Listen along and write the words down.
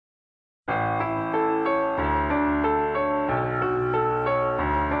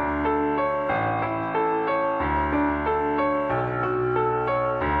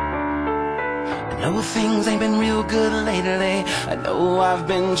know things ain't been real good lately. I know I've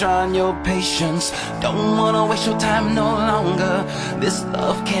been trying your patience. Don't wanna waste your time no longer. This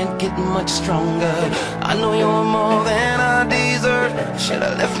love can't get much stronger. I know you're more than I deserve.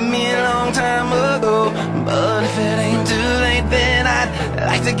 Should've left me a long time ago. But if it ain't too late, then I'd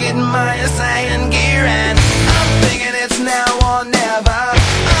like to get my assigned gear. And I'm thinking it's now or never.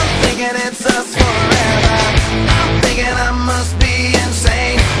 I'm thinking it's us forever. I'm thinking I must be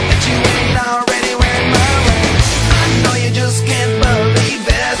insane that you ain't already wearing my ring. I know you just can't believe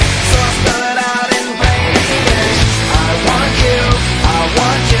this, so I spell it out in plain English. I want you, I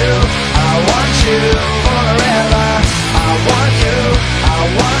want you, I want you forever. I want you, I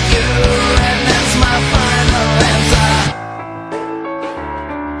want you, and that's my final answer.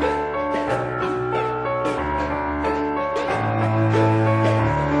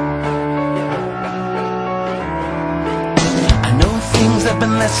 Things have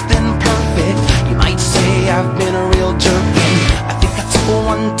been less than perfect. You might say I've been a real jerk, and I think I took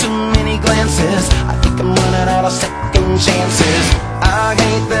one too many glances. I think I'm running out of second chances. I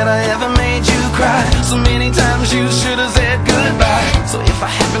hate that I ever made you cry. So many times you should have said goodbye. So if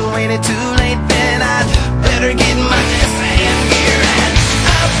I haven't waited too late, then I'd better get my ass in gear. And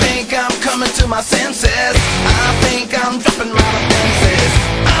I think I'm coming to my senses. I think I'm dropping my defenses.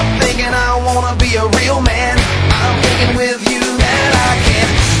 I'm thinking I wanna be a real man. I'm thinking with you that I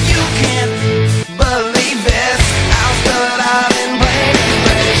can't. You can't believe this. I'll spell it out in plain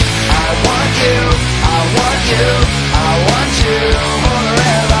English. I want you, I want you, I want you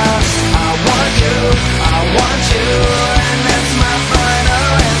forever. I want you, I want you, and that's my final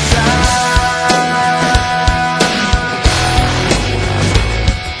answer.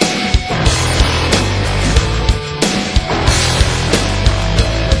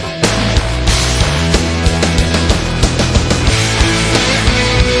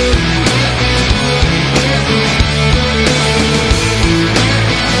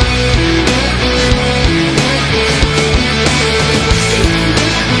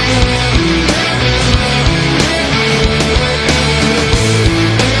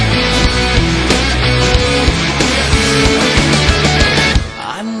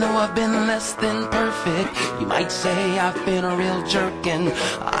 You might say I've been a real jerk, and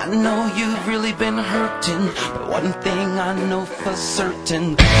I know you've really been hurting. But one thing I know for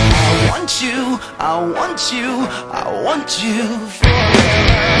certain, I want you, I want you, I want you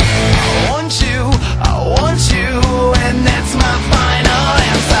forever.